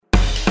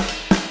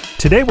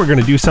Today we're going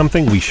to do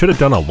something we should have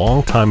done a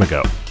long time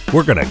ago.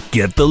 We're going to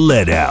get the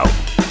lead out.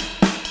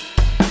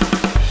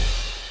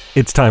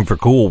 It's time for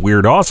Cool,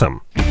 Weird, Awesome.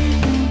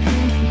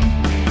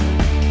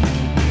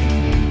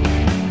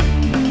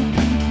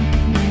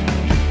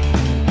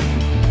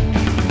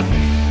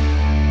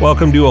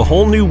 Welcome to a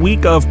whole new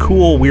week of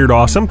Cool, Weird,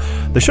 Awesome,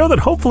 the show that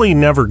hopefully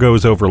never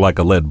goes over like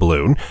a lead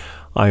balloon.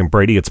 I'm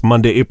Brady, it's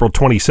Monday, April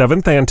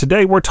 27th, and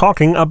today we're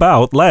talking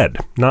about lead.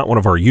 Not one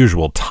of our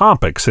usual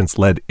topics, since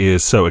lead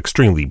is so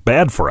extremely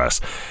bad for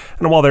us.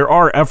 And while there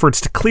are efforts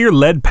to clear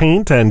lead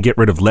paint and get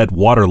rid of lead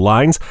water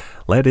lines,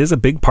 lead is a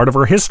big part of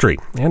our history,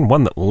 and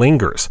one that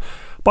lingers.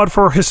 But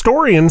for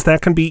historians,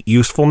 that can be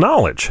useful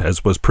knowledge,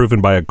 as was proven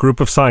by a group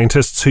of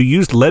scientists who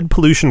used lead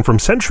pollution from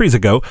centuries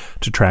ago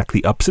to track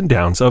the ups and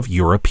downs of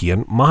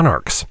European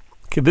monarchs.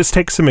 Okay, this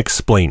takes some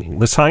explaining.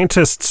 The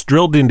scientists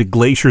drilled into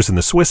glaciers in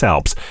the Swiss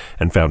Alps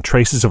and found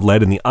traces of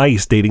lead in the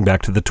ice dating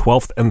back to the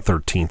 12th and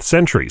 13th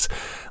centuries.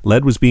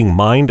 Lead was being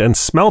mined and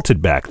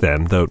smelted back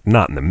then, though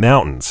not in the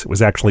mountains. It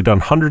was actually done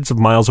hundreds of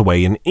miles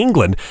away in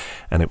England,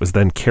 and it was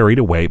then carried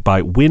away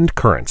by wind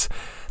currents.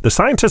 The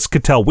scientists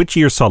could tell which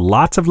years saw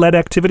lots of lead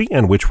activity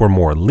and which were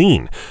more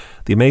lean.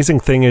 The amazing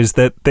thing is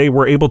that they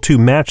were able to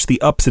match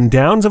the ups and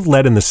downs of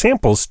lead in the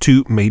samples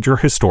to major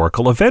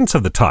historical events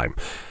of the time.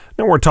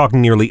 Now we're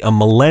talking nearly a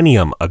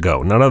millennium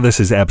ago. None of this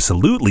is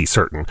absolutely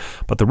certain,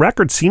 but the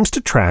record seems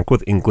to track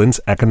with England's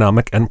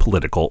economic and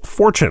political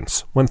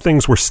fortunes. When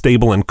things were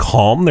stable and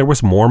calm, there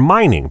was more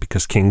mining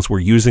because kings were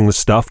using the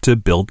stuff to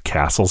build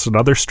castles and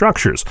other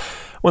structures.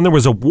 When there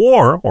was a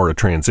war or a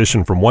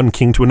transition from one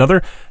king to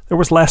another, there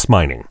was less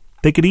mining.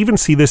 They could even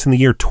see this in the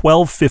year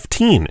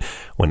 1215,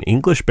 when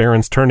English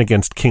barons turned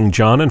against King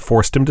John and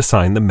forced him to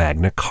sign the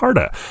Magna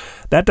Carta.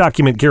 That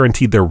document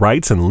guaranteed their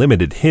rights and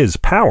limited his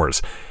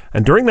powers.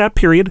 And during that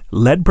period,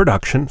 lead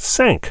production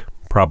sank.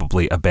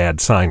 Probably a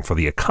bad sign for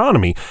the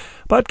economy,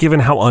 but given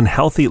how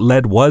unhealthy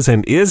lead was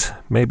and is,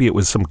 maybe it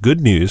was some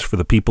good news for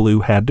the people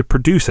who had to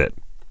produce it.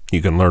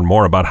 You can learn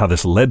more about how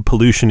this lead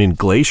pollution in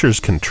glaciers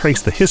can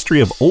trace the history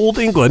of Old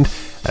England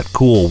at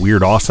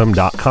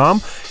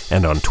coolweirdawesome.com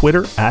and on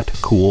Twitter at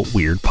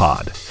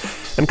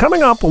coolweirdpod. And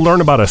coming up, we'll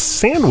learn about a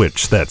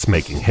sandwich that's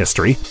making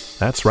history.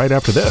 That's right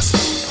after this.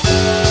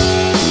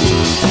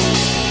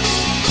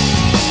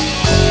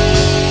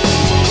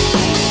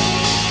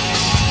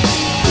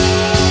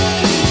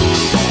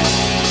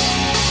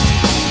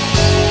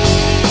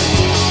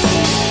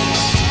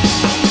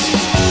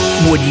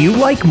 Would you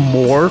like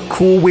more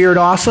Cool, Weird,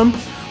 Awesome?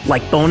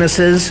 Like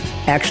bonuses,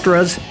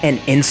 extras,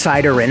 and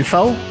insider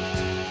info?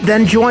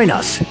 Then join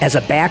us as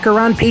a backer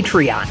on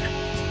Patreon.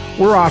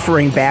 We're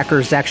offering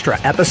backers extra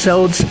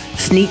episodes,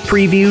 sneak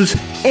previews,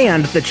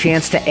 and the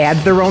chance to add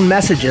their own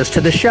messages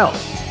to the show.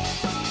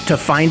 To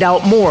find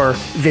out more,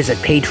 visit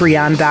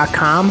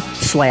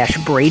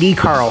patreon.com/Brady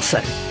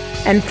Carlson.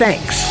 And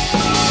thanks.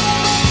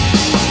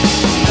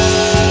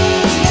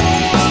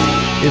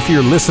 If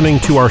you're listening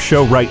to our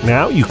show right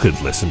now, you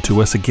could listen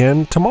to us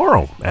again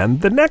tomorrow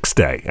and the next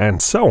day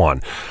and so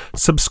on.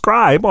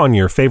 Subscribe on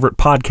your favorite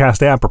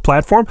podcast app or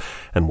platform,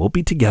 and we'll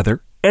be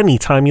together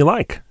anytime you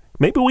like.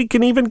 Maybe we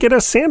can even get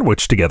a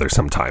sandwich together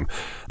sometime.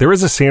 There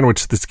is a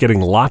sandwich that's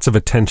getting lots of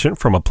attention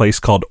from a place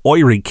called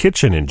Oiri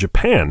Kitchen in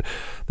Japan.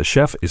 The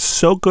chef is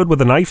so good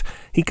with a knife,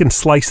 he can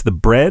slice the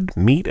bread,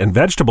 meat, and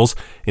vegetables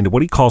into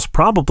what he calls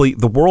probably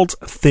the world's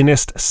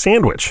thinnest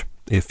sandwich.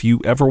 If you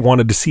ever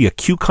wanted to see a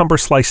cucumber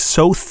slice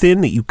so thin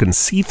that you can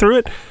see through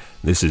it,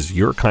 this is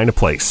your kind of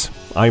place.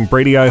 I'm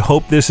Brady. I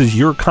hope this is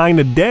your kind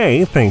of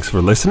day. Thanks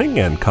for listening,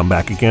 and come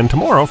back again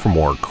tomorrow for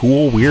more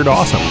Cool, Weird,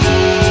 Awesome.